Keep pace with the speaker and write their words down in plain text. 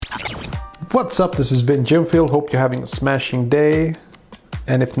What's up, this is Vin Jimfield. Hope you're having a smashing day.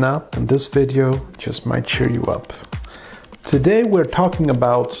 And if not, then this video just might cheer you up. Today we're talking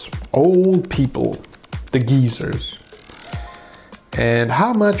about old people, the geezers, and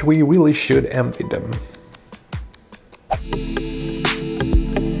how much we really should envy them.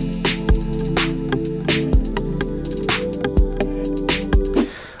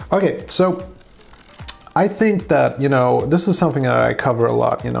 Okay, so I think that, this is something that I cover a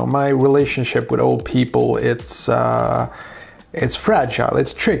lot. My relationship with old people, it's fragile,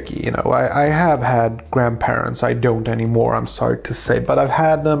 it's tricky. I have had grandparents. I don't anymore, I'm sorry to say, but I've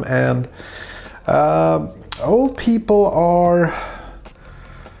had them, and old people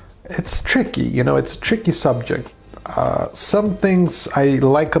it's tricky. It's a tricky subject. Some things I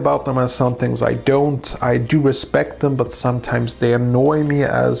like about them and some things I don't. I do respect them, but sometimes they annoy me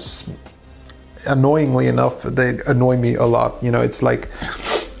annoyingly enough, they annoy me a lot. It's like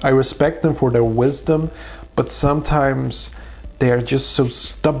I respect them for their wisdom, but sometimes they are just so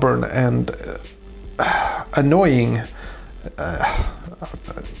stubborn and annoying.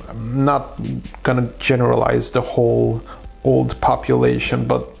 I'm not gonna generalize the whole old population,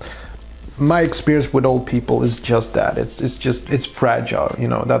 but my experience with old people is just that. It's fragile.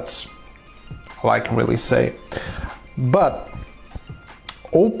 That's all I can really say. But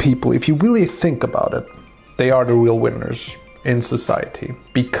old people, if you really think about it, they are the real winners in society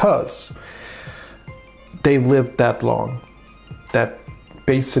because they lived that long, that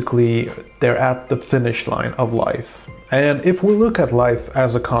basically they're at the finish line of life. And if we look at life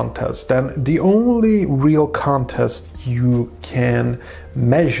as a contest, then the only real contest you can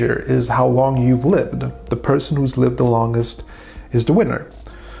measure is how long you've lived. The person who's lived the longest is the winner.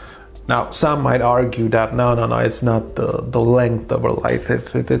 Now, some might argue that no, it's not the length of a life,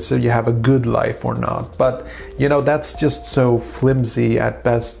 if it's you have a good life or not. But, that's just so flimsy at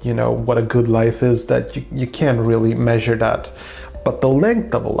best, what a good life is, that you can't really measure that. But the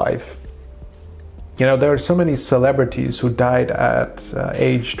length of a life, there are so many celebrities who died at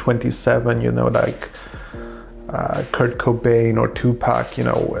age 27, like Kurt Cobain or Tupac,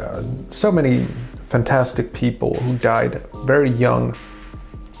 so many fantastic people who died very young.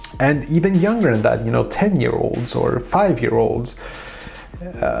 And even younger than that, 10-year-olds or 5-year-olds.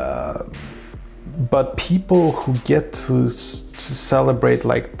 But people who get to celebrate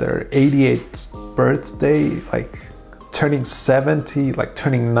like their 88th birthday, like turning 70, like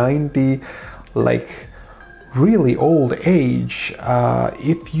turning 90, like really old age,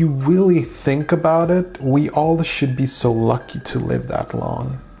 if you really think about it, we all should be so lucky to live that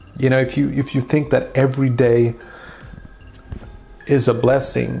long. If you think that every day is a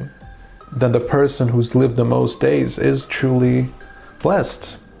blessing, then the person who's lived the most days is truly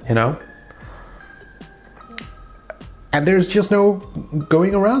blessed, And there's just no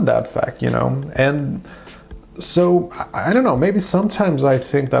going around that fact, And so, I don't know, maybe sometimes I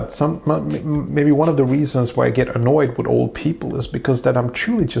think that maybe one of the reasons why I get annoyed with old people is because that I'm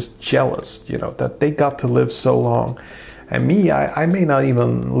truly just jealous, that they got to live so long. And me, I may not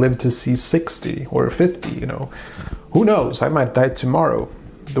even live to see 60 or 50, Who knows? I might die tomorrow,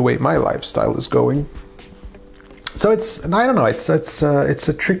 the way my lifestyle is going. So I don't know. It's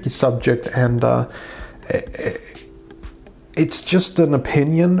a tricky subject, and it's just an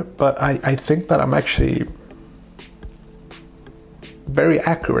opinion. But I think that I'm actually very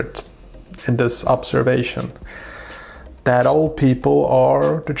accurate in this observation, that old people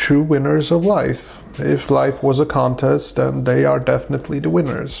are the true winners of life. If life was a contest, then they are definitely the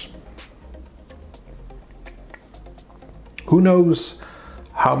winners. Who knows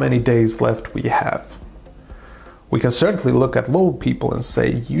how many days left we have? We can certainly look at old people and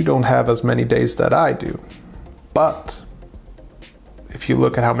say, you don't have as many days that I do. But if you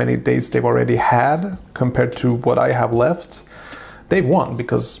look at how many days they've already had compared to what I have left, they've won,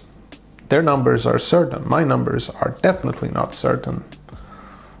 because their numbers are certain. My numbers are definitely not certain.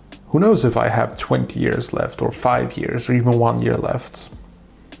 Who knows if I have 20 years left, or 5 years, or even 1 year left?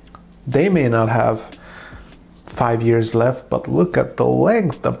 They may not have 5 years left, but look at the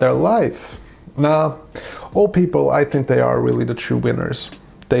length of their life. Now, old people, I think they are really the true winners.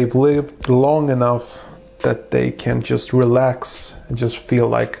 They've lived long enough that they can just relax and just feel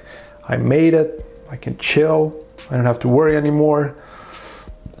like, I made it, I can chill, I don't have to worry anymore.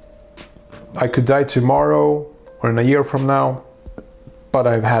 I could die tomorrow or in a year from now, but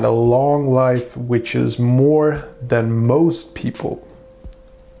I've had a long life, which is more than most people.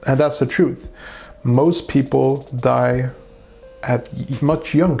 And that's the truth. Most people die at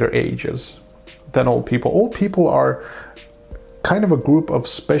much younger ages than old people. Old people are kind of a group of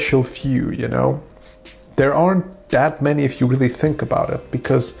special few, There aren't that many if you really think about it,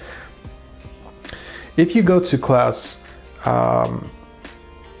 because if you go to class,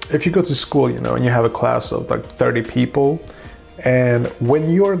 if you go to school, you know, and you have a class of like 30 people, and when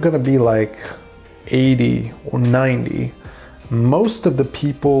you're gonna be like 80 or 90, most of the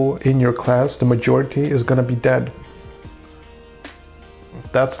people in your class, the majority, is gonna be dead.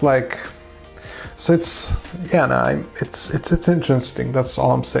 That's like, so it's, yeah, no, it's interesting. That's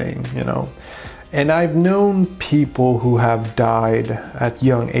all I'm saying, you know. And I've known people who have died at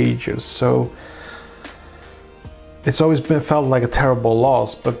young ages, so it's always been felt like a terrible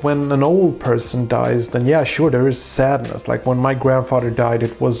loss. But when an old person dies, then yeah, sure, there is sadness. Like when my grandfather died,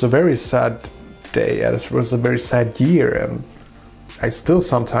 it was a very sad day, and it was a very sad year, and I still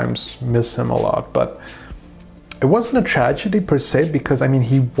sometimes miss him a lot. But it wasn't a tragedy per se, because I mean,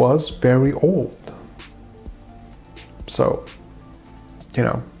 he was very old. So, you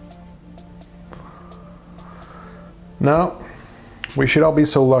know. Now, we should all be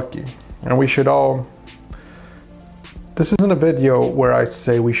so lucky, and we should all... This isn't a video where I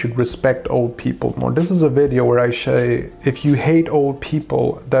say we should respect old people more. This is a video where I say, if you hate old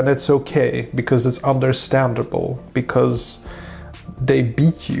people, then it's okay, because it's understandable, because they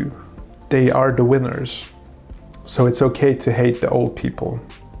beat you. They are the winners. So it's okay to hate the old people.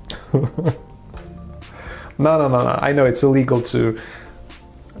 No. I know it's illegal to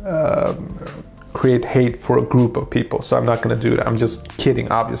create hate for a group of people, so I'm not going to do that. I'm just kidding.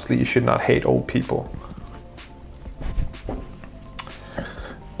 Obviously, you should not hate old people.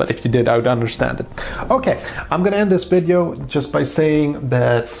 But if you did, I would understand it. Okay, I'm gonna end this video just by saying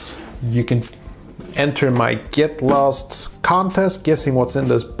that you can enter my Get Lost contest, guessing what's in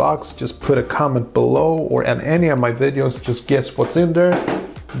this box. Just put a comment below, or in any of my videos, just guess what's in there.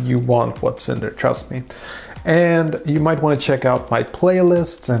 You want what's in there, trust me. And you might want to check out my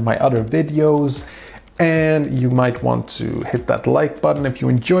playlists and my other videos. And you might want to hit that like button if you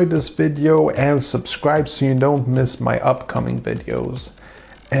enjoyed this video, and subscribe so you don't miss my upcoming videos.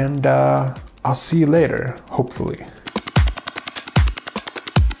 And I'll see you later, hopefully.